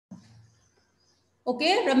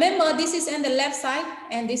Okay, remember this is on the left side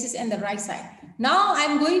and this is on the right side. Now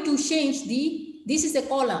I'm going to change this is a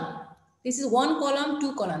column. This is one column,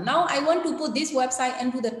 two column. Now I want to put this website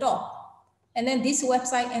into the top and then this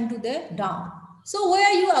website into the down. So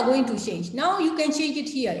where you are going to change? Now you can change it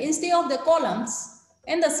here. Instead of the columns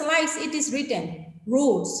and the slides, it is written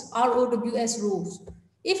rows, R-O-W-S rows.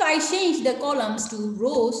 If I change the columns to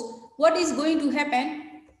rows, what is going to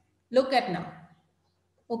happen? Look at now.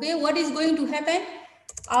 Okay, what is going to happen?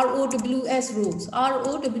 ROWS rows,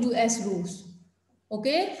 ROWS rows.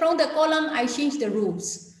 Okay, from the column I change the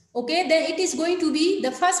rows. Okay, then it is going to be,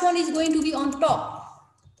 the first one is going to be on top.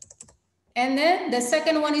 And then the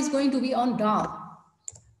second one is going to be on down.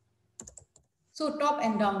 So top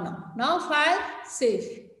and down now. Now file,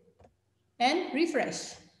 save and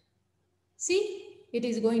refresh. See, it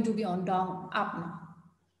is going to be on down, up now.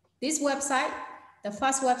 This website, the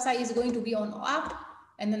first website is going to be on up,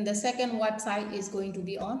 and then the second website is going to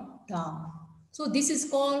be on down. So this is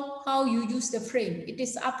called how you use the frame. It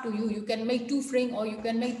is up to you. You can make 2 frame or you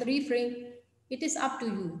can make 3 frame. It is up to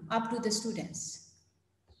you, up to the students,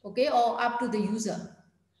 okay, or up to the user.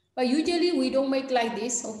 But usually we don't make like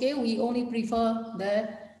this, okay? We only prefer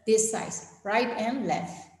this size, right and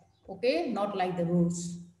left, okay? Not like the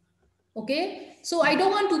rules, okay? So I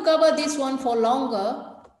don't want to cover this one for longer.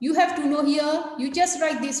 You have to know here, you just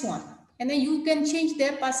write this one. And then you can change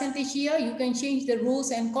the percentage here. You can change the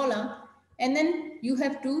rows and column. And then you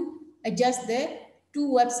have to adjust the 2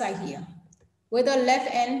 website here, whether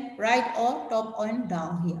left and right or top and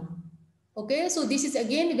down here. Okay, so this is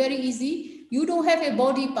again very easy. You don't have a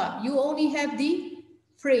body part. You only have the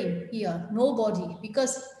frame here, no body,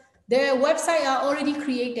 because the website are already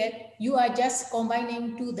created. You are just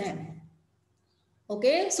combining to them.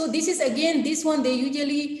 Okay, so this is again, this one they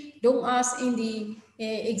usually don't ask in the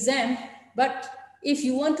exam, but if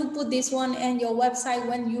you want to put this one in your website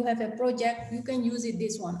when you have a project, you can use it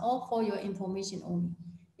this one, or for your information only.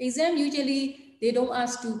 Exam usually they don't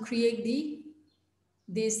ask to create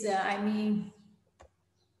this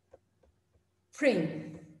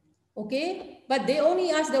frame, okay, but they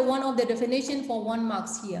only ask the one of the definition for 1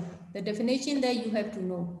 marks here. The definition that you have to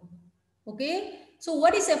know. Okay, so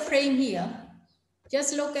what is a frame here?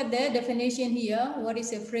 Just look at the definition here. What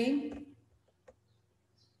is a frame?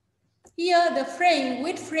 Here, the frame,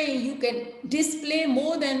 with frame, you can display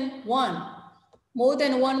more than one. More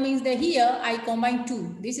than one means that here I combine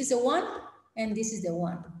 2. This is a 1 and this is the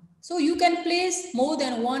 1. So you can place more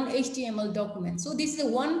than one HTML document. So this is a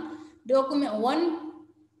one document, one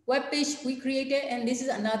web page we created, and this is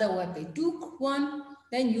another web page. 2, 1,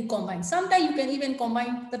 then you combine. Sometimes you can even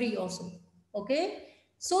combine 3 also. Okay.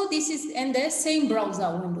 So this is in the same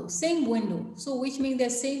browser window, same window. So which means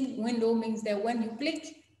the same window means that when you click,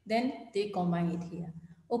 then they combine it here.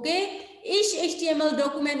 Okay, each HTML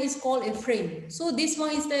document is called a frame. So this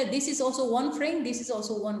one is this is also one frame, this is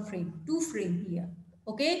also one frame, 2 frame here.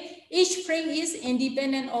 Okay, each frame is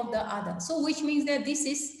independent of the other. So which means that this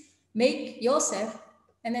is make yourself,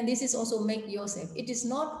 and then this is also make yourself. It is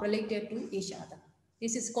not related to each other.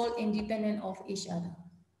 This is called independent of each other.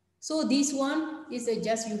 So this one is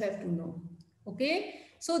just you have to know. Okay,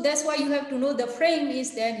 so that's why you have to know the frame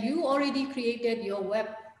is that you already created your web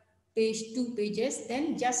page, 2 pages,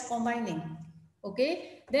 then just combining.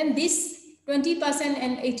 Okay, then this 20%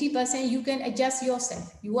 and 80% you can adjust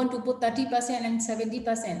yourself. You want to put 30% and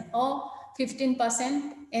 70% or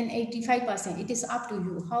 15% and 85%. It is up to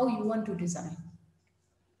you how you want to design.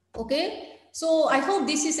 Okay, so I hope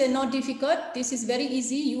this is not difficult. This is very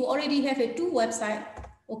easy. You already have a 2 website.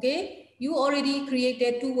 Okay, you already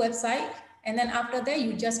created 2 website, and then after that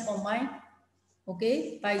you just combine,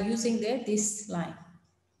 okay, by using this line.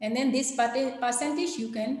 And then this percentage you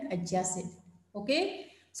can adjust it. Okay,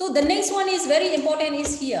 so the next one is very important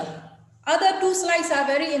is here. Other 2 slides are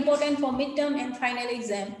very important for midterm and final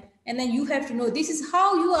exam. And then you have to know this is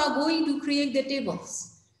how you are going to create the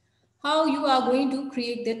tables. How you are going to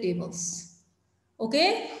create the tables.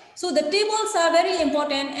 Okay, so the tables are very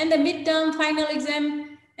important, and the midterm, final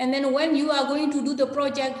exam, and then when you are going to do the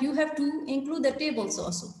project, you have to include the tables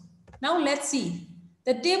also. Now let's see.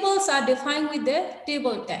 The tables are defined with the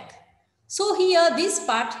table tag. So here, this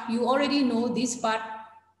part, you already know this part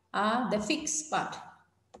are the fixed part.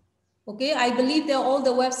 Okay, I believe that all the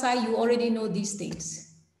website, you already know these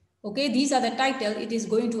things. Okay, these are the title, it is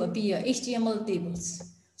going to appear, HTML tables.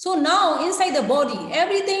 So now inside the body,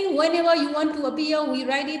 everything, whenever you want to appear, we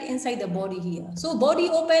write it inside the body here. So body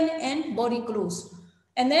open and body close.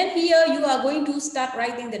 And then here you are going to start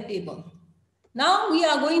writing the table. Now we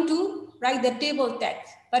are going to write the table tag,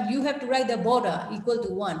 but you have to write the border equal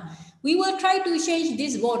to 1. We will try to change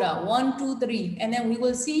this border 1, 2, 3, and then we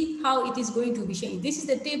will see how it is going to be changed. This is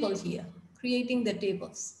the table here, creating the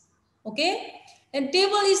tables. Okay, and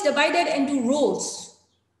table is divided into rows.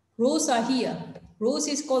 Rows are here. Rows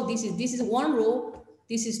is called this is 1 row,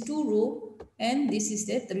 this is 2 row, and this is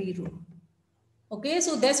the 3 row. Okay,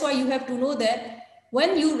 so that's why you have to know that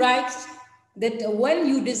when you write that when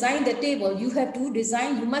you design the table, you have to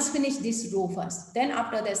design, you must finish this row first, then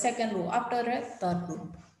after the second row, after the third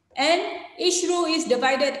row. And each row is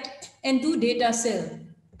divided into data cell.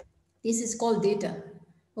 This is called data.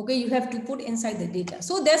 Okay, you have to put inside the data.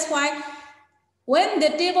 So that's why when the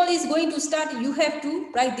table is going to start, you have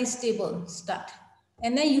to write this table start.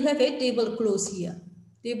 And then you have a table close here.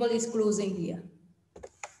 Table is closing here.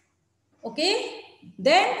 Okay,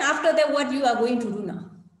 then after that, what you are going to do now?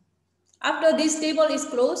 After this table is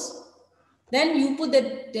closed, then you put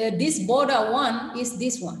this border 1 is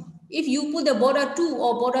this one. If you put the border 2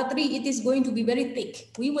 or border 3, it is going to be very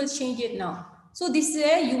thick. We will change it now. So this is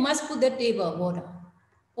where you must put the table border.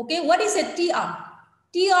 Okay, what is a TR?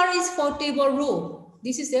 TR is for table row.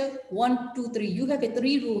 This is a 1, 2, 3. You have a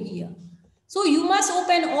 3 row here. So you must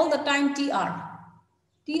open all the time TR.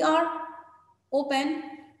 TR, open,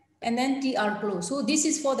 and then TR close. So this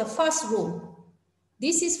is for the first row.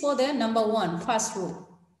 This is for the number 1, first row.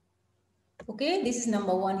 Okay, this is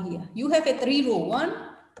number 1 here. You have a 3 row, 1,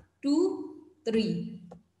 2, 3.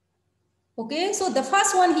 Okay, so the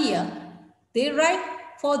first one here, they write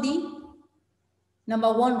for the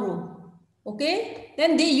number 1 row. Okay,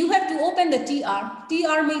 then you have to open the TR.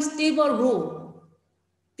 TR means table row.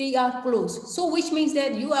 TR close. So which means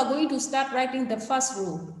that you are going to start writing the first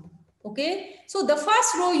row. Okay, so the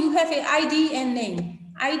first row you have a ID and name.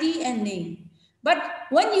 ID and name. But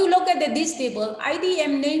when you look at this table, ID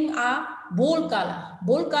and name are bold color.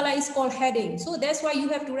 Bold color is called heading. So that's why you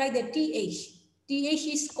have to write the TH. TH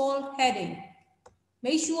is called heading.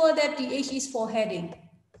 Make sure that TH is for heading.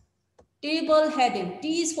 Table heading.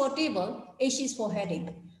 T is for table, H is for heading.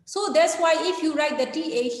 So that's why if you write the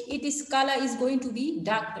TH, color is going to be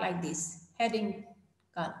dark like this. Heading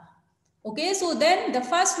color. Okay, so then the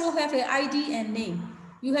first row have an ID and name.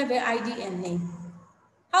 You have an ID and name.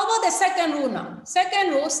 How about the second row now?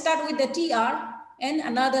 Second row start with the TR and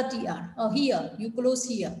another TR. Oh, here, you close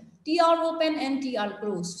here. TR open and TR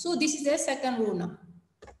close. So this is the second row now.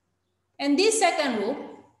 And this second row,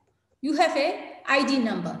 you have a ID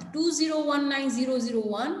number,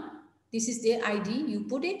 2019001. This is the ID, you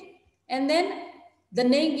put it. And then the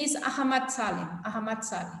name is Ahmad Salim, Ahmad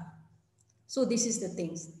Salim. So this is the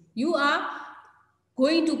things. You are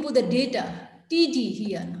going to put the data, TD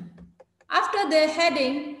here now. After the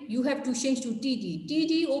heading, you have to change to TD.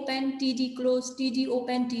 TD open, TD close, TD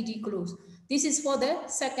open, TD close. This is for the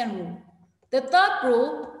second row. The third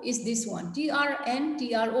row is this one, TR and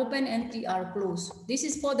TR open and TR close. This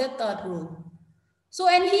is for the third row. So,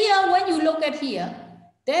 and here, when you look at here,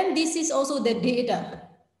 then this is also the data.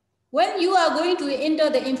 When you are going to enter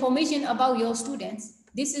the information about your students,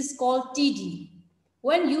 this is called TD.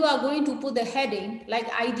 When you are going to put the heading, like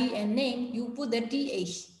ID and name, you put the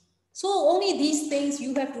TH. So only these things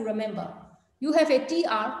you have to remember. You have a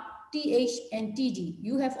TR, TH, and TD.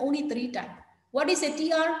 You have only 3 types. What is a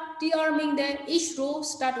TR? TR means that each row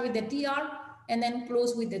start with the TR and then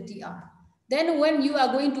close with the TR. Then when you are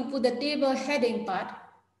going to put the table heading part,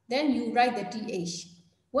 then you write the TH.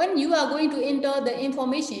 When you are going to enter the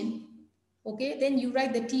information, okay, then you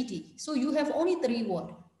write the TT. So you have only 3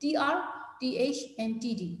 words, TR, TH, and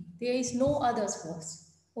TD. There is no others words.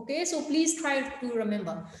 Okay, so please try to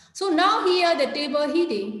remember. So now here the table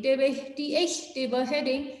heading, TH, table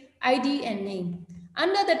heading, ID, and name.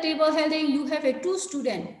 Under the table heading, you have a 2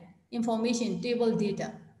 student information, table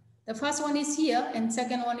data. The first one is here and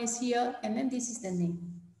second one is here, and then this is the name.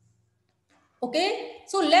 Okay,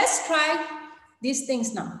 so let's try these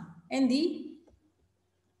things now. And the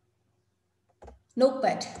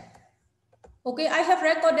notepad. Okay, I have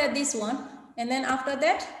recorded this one, and then after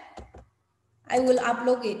that, I will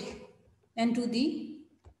upload it into the,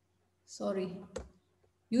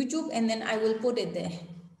 YouTube, and then I will put it there.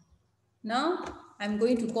 Now, I'm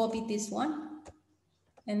going to copy this one,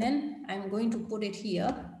 and then I'm going to put it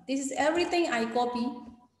here. This is everything I copy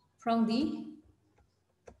from the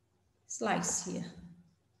slides here.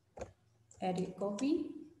 Edit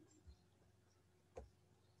copy.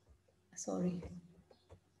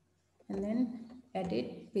 And then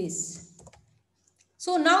edit paste.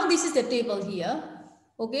 So now this is the table here.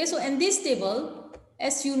 Okay, so in this table,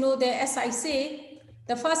 as you know, as I say,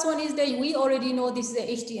 the first one is that we already know this is the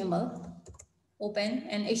HTML open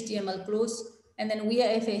and HTML close, and then we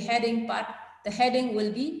have a heading part, the heading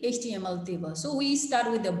will be HTML table. So we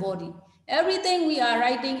start with the body. Everything we are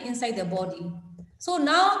writing inside the body. So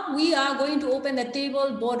now we are going to open the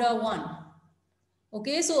table border 1.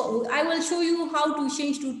 Okay, so I will show you how to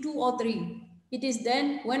change to 2 or 3. It is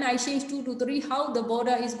then when I change 2 to 3, how the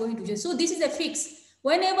border is going to change. So this is a fix.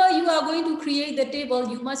 Whenever you are going to create the table,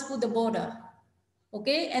 you must put the border.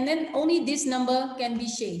 Okay, and then only this number can be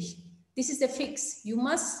changed. This is a fix. You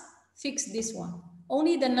must fix this one.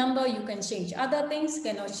 Only the number you can change. Other things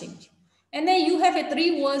cannot change. And then you have a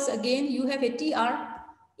 3 words again. You have a TR.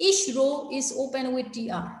 Each row is open with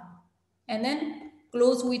TR. And then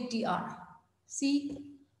close with TR. See,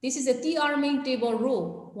 this is a TR main table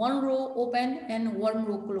row. One row open and one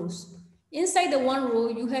row close. Inside the one row,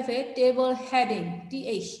 you have a table heading,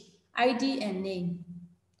 TH, ID and name.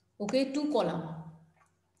 Okay, 2 columns.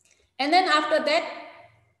 And then after that,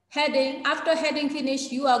 heading, after heading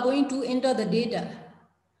finish, you are going to enter the data.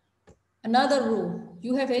 Another row,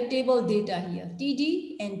 you have a table data here,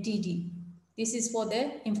 TD and TD. This is for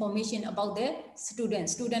the information about the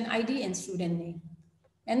student ID and student name.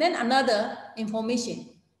 And then another information,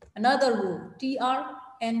 another row, TR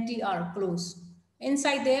and TR close.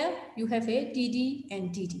 Inside there, you have a TD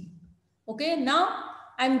and TD. Okay, now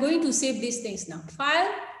I'm going to save these things now.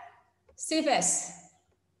 File, save as.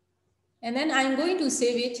 And then I'm going to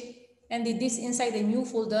save it. And this inside the new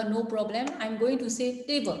folder, no problem. I'm going to save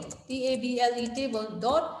table, T-A-B-L-E table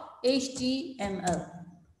dot HTML.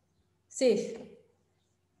 Save.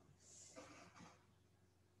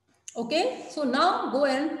 Okay, so now go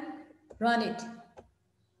and run it.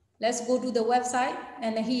 Let's go to the website,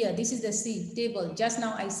 and here, this is the C table. Just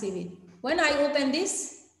now I save it. When I open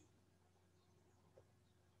this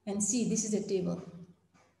and see, this is the table.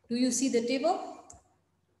 Do you see the table?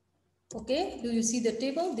 Okay, do you see the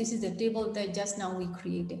table? This is the table that just now we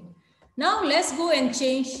created. Now let's go and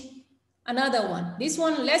change another one. This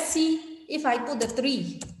one, let's see if I put the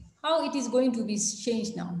 3, how it is going to be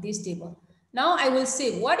changed now, this table. Now I will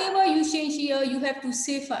save. Whatever you change here, you have to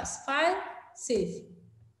save first. File, save,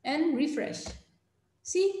 and refresh.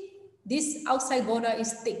 See, this outside border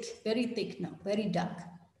is thick, very thick now, very dark.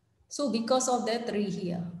 So because of the 3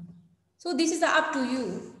 here. So this is up to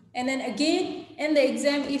you. And then again, in the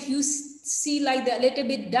exam, if you see like the little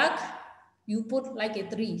bit dark, you put like a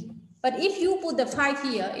 3. But if you put the 5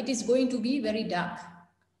 here, it is going to be very dark.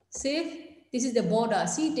 Save. This is the border.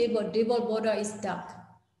 See, table border is dark.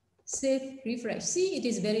 Save, refresh. See, it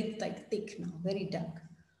is very thick now, very dark.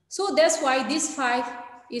 So that's why this 5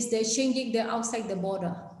 is the changing the outside the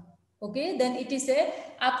border. Okay, then it is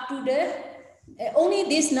up to the, only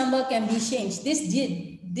this number can be changed.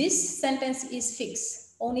 This sentence is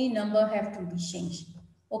fixed. Only number have to be changed.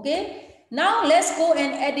 Okay, now let's go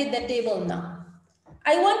and edit the table now.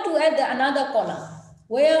 I want to add another column.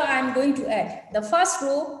 Where I'm going to add? The first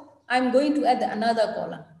row, I'm going to add another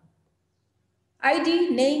column.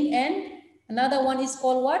 ID, name, and another one is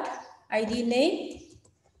called what? ID, name,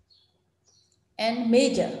 and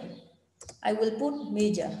major. I will put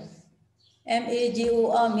major.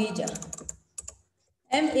 M-A-J-O-R, major.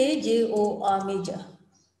 M-A-J-O-R, major.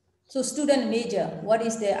 So student major, what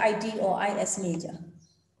is the ID or IS major?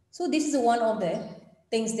 So this is one of the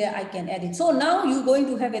things that I can edit. So now you're going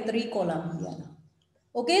to have a 3 column here.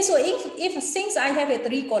 Okay, so if since I have a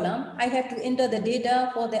 3 column, I have to enter the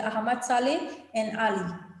data for the Ahmad Saleh and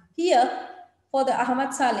Ali. Here, for the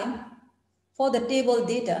Ahmad Saleh, for the table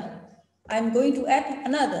data, I'm going to add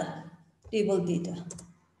another table data.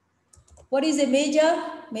 What is a major?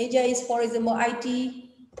 Major is, for example, IT.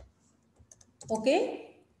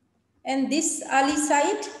 Okay, and this Ali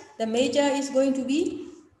side, the major is going to be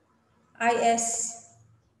IS.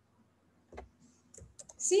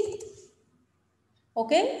 See?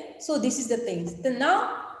 Okay, so this is the things. Then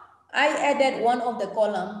now I added one of the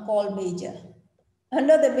column called major.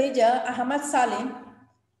 Under the major, Ahmad Salim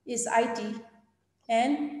is IT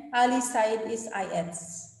and Ali Said is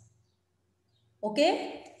IS.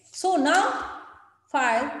 Okay, so now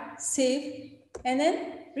file, save, and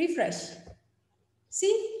then refresh.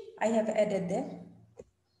 See, I have added the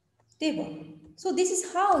table. So this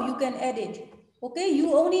is how you can edit. Okay,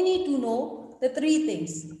 you only need to know the 3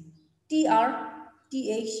 things: TR,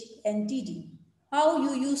 TH, and TD. How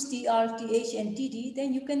you use TR, TH, and TD,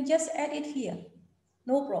 then you can just add it here.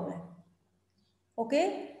 No problem.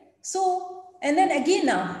 Okay, so, and then again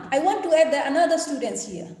now, I want to add another students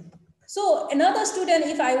here. So another student,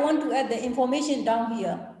 if I want to add the information down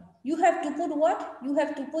here, you have to put what? You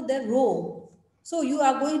have to put the row. So you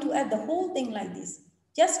are going to add the whole thing like this.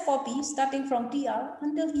 Just copy starting from TR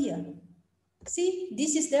until here. See,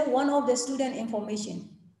 this is the one of the student information.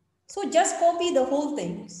 So just copy the whole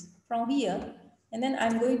thing from here, and then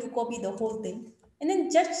I'm going to copy the whole thing, and then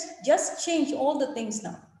just change all the things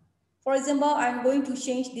now. For example, I'm going to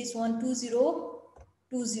change this one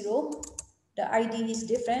 2020. The ID is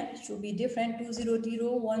different, should be different,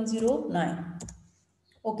 200109.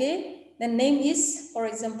 Okay, the name is, for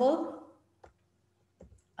example,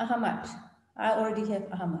 Ahmad. I already have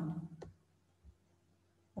Ahmad.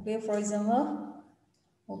 Okay, for example,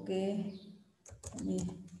 okay,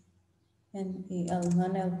 N-A-L,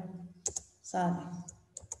 Manel Saleh.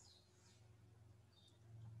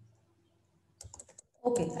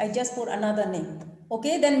 Okay, I just put another name.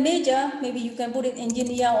 Okay, then major, maybe you can put it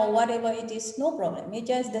engineer or whatever it is, no problem.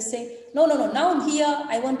 Major is the same. No. Now here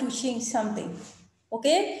I want to change something.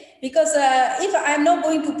 Okay, because if I'm not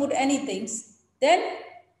going to put anything, then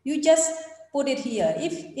you just put it here.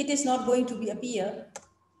 If it is not going to be appear,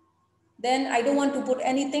 then I don't want to put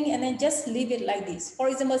anything, and then just leave it like this. For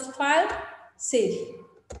example, file, save.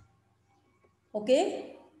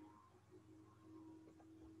 Okay,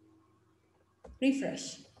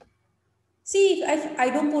 refresh. See, if I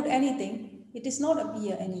don't put anything, it is not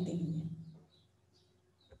appear anything here.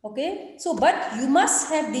 Okay, so but you must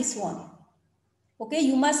have this one. Okay,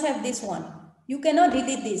 you must have this one. You cannot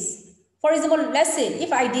delete this. For example, let's say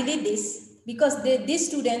if I delete this, because these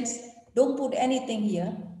students don't put anything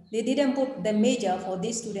here, they didn't put the major for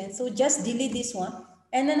these students, so just delete this one,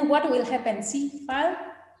 and then what will happen? See, file,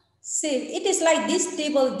 save. It is like this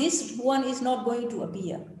table, this one is not going to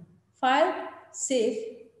appear. File, save,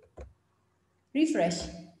 refresh.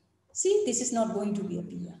 See, this is not going to be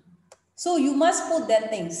appear. So you must put that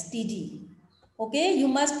things, TD. Okay, you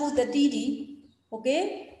must put the TD,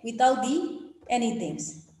 okay, without the anything.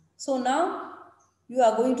 So now you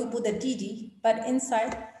are going to put the TD, but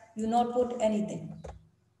inside you not put anything.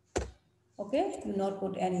 Okay, you not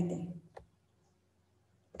put anything.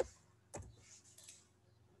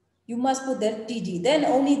 You must put that TD, then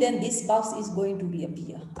only then this box is going to be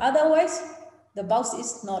appear. Otherwise, the box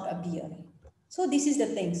is not appearing. So this is the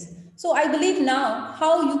things. So I believe now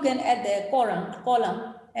how you can add the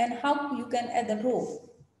column and how you can add the row.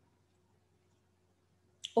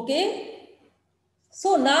 Okay.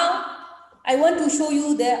 So now I want to show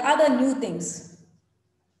you the other new things.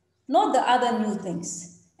 Not the other new things.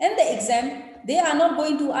 In the exam, they are not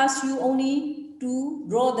going to ask you only to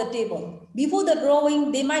draw the table. Before the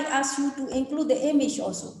drawing, they might ask you to include the image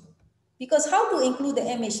also. Because how to include the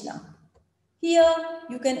image now? Here,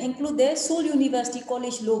 you can include the Seoul University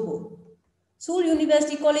College logo. Seoul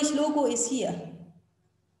University College logo is here.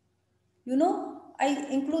 You know, I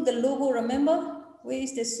include the logo, remember? Where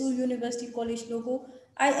is the Seoul University College logo?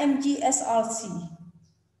 IMGSRC.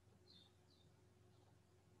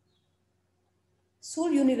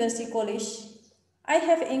 Seoul University College. I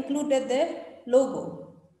have included the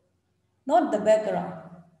logo, not the background.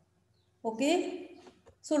 Okay?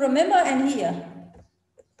 So remember, and here,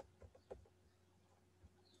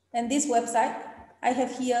 and this website, I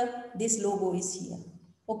have here, this logo is here.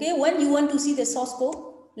 Okay, when you want to see the source code,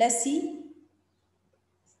 let's see.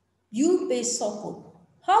 View page source code.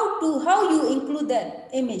 How you include that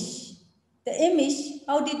image? The image,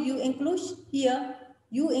 how did you include? Here,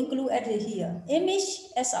 you include at here.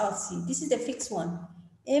 Image SRC. This is the fixed one.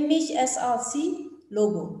 Image SRC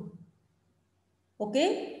logo.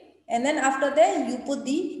 Okay? And then after that, you put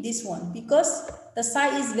this one because the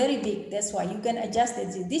size is very big. That's why you can adjust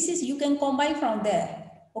it. This is, you can combine from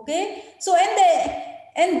there. Okay? So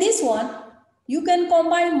and this one, you can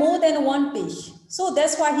combine more than one page. So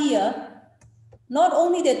that's why here, not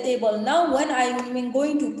only the table, now when I'm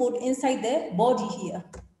going to put inside the body here,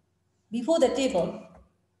 before the table,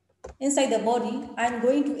 inside the body, I'm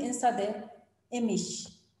going to insert the image.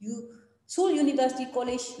 Seoul University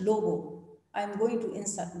College logo, I'm going to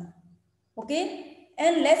insert now. Okay,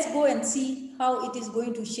 and let's go and see how it is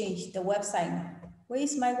going to change the website now. Where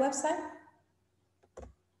is my website?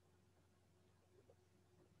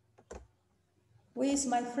 Where is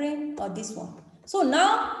my frame? Or this one? So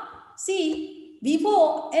now, see,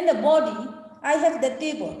 before in the body, I have the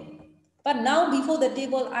table. But now before the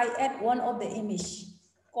table, I add one of the image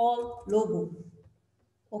called logo.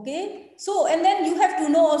 Okay, so and then you have to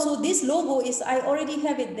know also this logo is, I already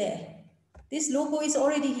have it there. This logo is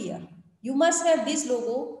already here. You must have this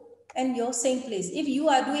logo in your same place. If you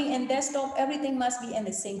are doing in desktop, everything must be in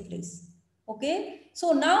the same place. Okay,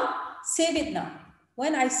 so now save it now.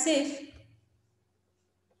 When I save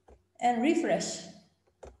and refresh,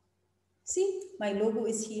 see, my logo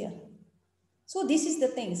is here. So this is the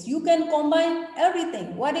things. You can combine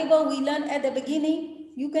everything. Whatever we learned at the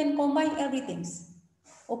beginning, you can combine everything.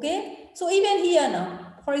 Okay, so even here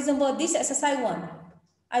now, for example, this exercise 1,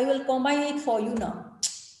 I will combine it for you now.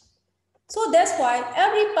 So that's why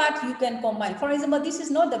every part you can combine. For example, this is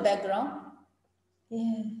not the background.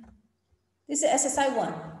 Yeah. This is exercise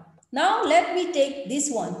 1. Now let me take this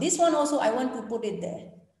one. This one also I want to put it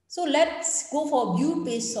there. So let's go for view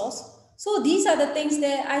page source. So these are the things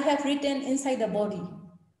that I have written inside the body.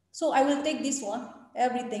 So I will take this one,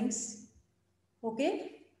 everything's,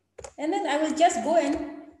 okay? And then I will just go and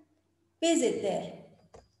paste it there.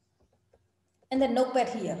 And the notepad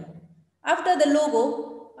here. After the logo,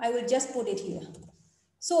 I will just put it here.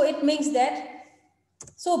 So it means that,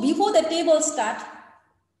 so before the table start,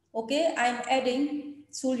 okay, I'm adding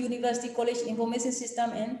Seoul University College Information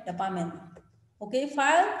System and Department. Okay,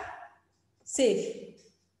 file, save,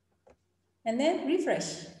 and then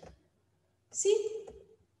refresh. See,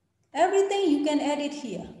 everything you can add it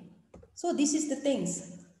here. So this is the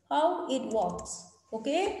things, how it works.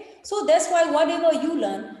 Okay, so that's why whatever you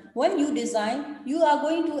learn, when you design, you are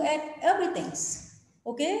going to add everything.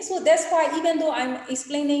 Okay, so that's why even though I'm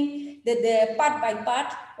explaining the part by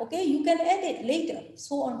part, okay, you can add it later,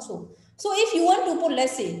 so on so. So if you want to put,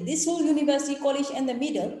 let's say, this whole University College in the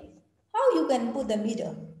middle, how you can put the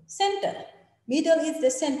middle? Center. Middle is the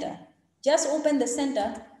center. Just open the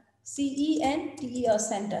center, C-E-N-T-E-R,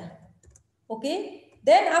 center. Okay,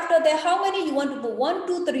 then after that, how many you want to put? 1,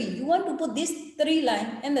 2, 3. You want to put this 3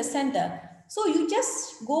 line in the center. So you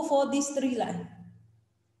just go for this 3 line.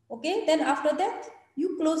 Okay, then after that,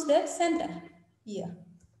 you close the center here.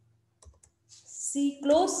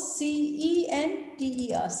 Close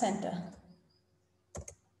C-E-N-T-E-R, center.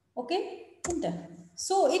 Okay, enter.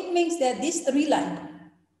 So it means that this 3 line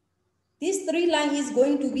is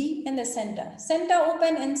going to be in the center. Center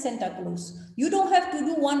open and center close. You don't have to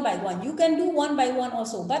do one by one. You can do one by one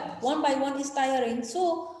also, but one by one is tiring.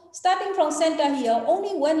 So starting from center here,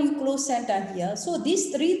 only when you close center here. So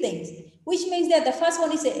these 3 things, which means that the first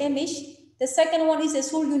one is the image, the second one is the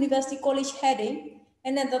Seoul University College heading,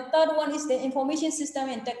 and then the third one is the Information System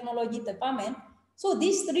and Technology Department. So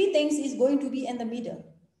these 3 things is going to be in the middle.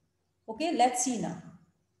 Okay, let's see now.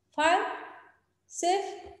 File, save,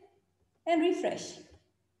 and refresh.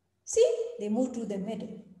 See, they move to the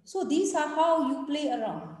middle. So these are how you play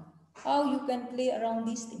around. How you can play around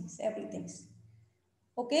these things, everything.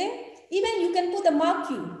 Okay, even you can put the mark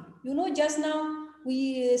Q. You know, just now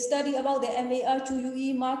we study about the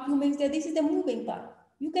MAR2UE mark Q means that this is the moving part.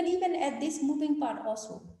 You can even add this moving part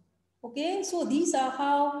also. Okay, so these are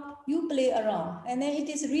how you play around. And then it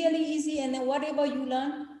is really easy, and then whatever you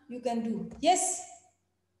learn, you can do. Yes.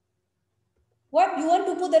 What, you want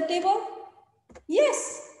to put the table?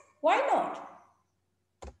 Yes, why not?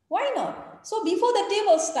 Why not? So before the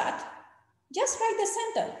table start, just write the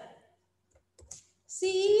center.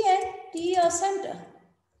 C-E-N-T-E-R, center.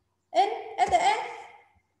 And at the end,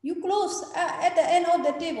 you close at the end of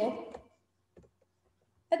the table.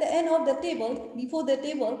 At the end of the table, before the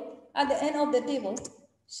table, at the end of the table,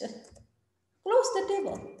 close the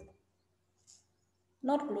table.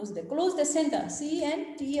 Not close the center,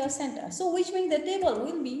 C-E-N-T-E-R, center. So which means the table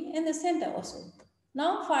will be in the center also.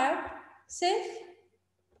 Now file, save,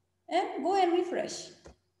 and go and refresh.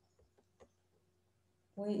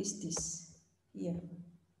 Where is this? Here.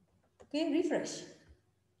 Okay, refresh.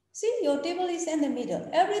 See, your table is in the middle.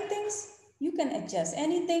 Everything's, you can adjust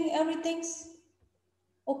anything, everything's.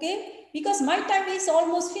 Okay, because my time is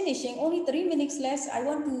almost finishing, only 3 minutes less. I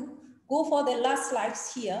want to go for the last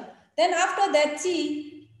slides here. Then after that,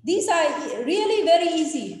 see, these are really very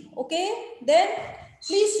easy. Okay, then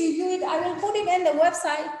please review it. I will put it in the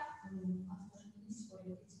website.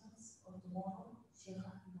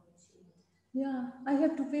 Yeah, I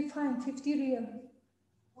have to pay fine, 50 real.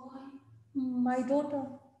 Why? My daughter,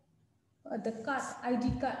 the card,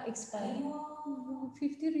 ID card expired.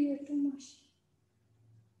 50 real, too much.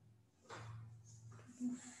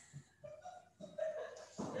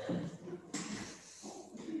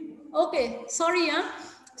 Okay, sorry,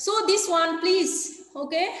 so this one, please,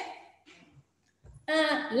 okay.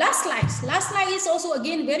 Last slide is also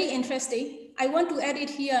again very interesting. I want to add it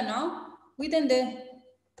here now within the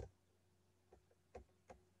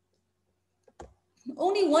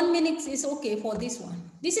only 1 minute is okay for this one.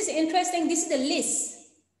 This is interesting. This is the list.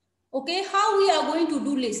 Okay, how we are going to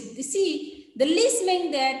do list? You see, the list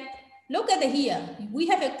means that, look at the here. We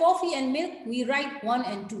have a coffee and milk. We write 1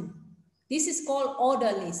 and 2. This is called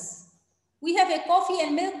order list. We have a coffee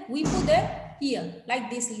and milk. We put it here, like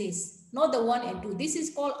this list, not the 1 and 2. This is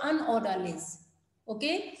called unordered list.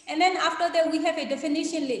 Okay, and then after that, we have a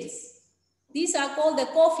definition list. These are called the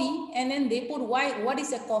coffee, and then they put why, what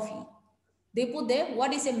is a coffee? They put there,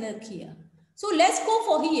 what is a milk here? So let's go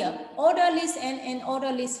for here, order list and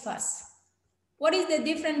order list first. What is the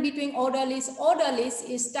difference between order list? Order list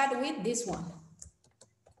is start with this one.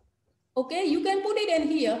 Okay, you can put it in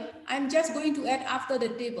here. I'm just going to add after the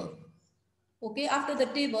table. Okay, after the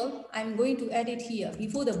table, I'm going to add it here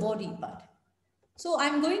before the body part. So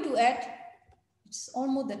I'm going to add, it's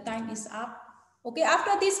almost the time is up. Okay,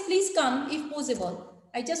 after this, please come if possible.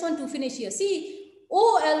 I just want to finish here. See,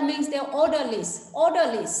 OL means their order list.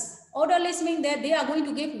 Order list. Order list means that they are going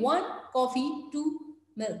to give 1 coffee, 2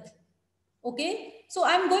 milk. Okay, so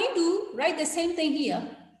I'm going to write the same thing here.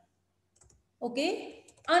 Okay,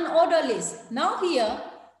 unorder list. Now here,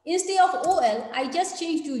 instead of OL, I just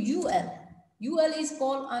change to UL. UL is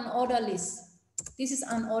called unorder list. This is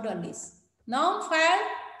unorder list. Now file,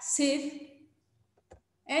 save,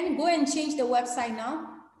 and go and change the website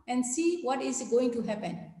now and see what is going to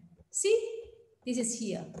happen. See, this is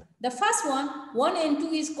here. The first one, 1 and 2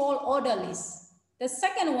 is called order list. The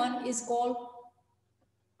second one is called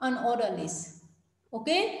unorder list.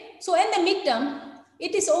 Okay, so in the midterm,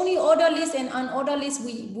 it is only order list and unorder list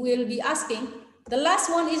we will be asking. The last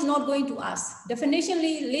one is not going to ask. Definition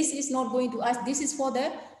list is not going to ask. This is for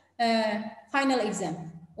the final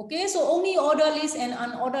exam. Okay, so only order list and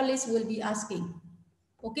unorder list will be asking.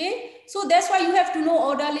 Okay, so that's why you have to know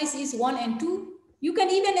order list is 1 and 2. You can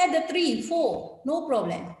even add the 3, 4, no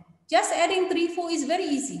problem. Just adding 3, 4 is very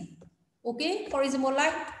easy. Okay, for example,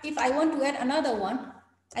 like if I want to add another one,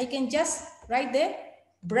 I can just write there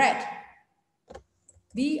bread.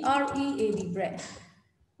 B-R-E-A-D, bread.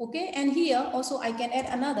 Okay, and here also I can add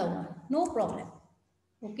another one, no problem.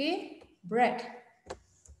 Okay, bread.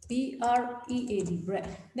 B-R-E-A-D, bread.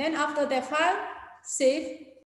 Then after that, file, save,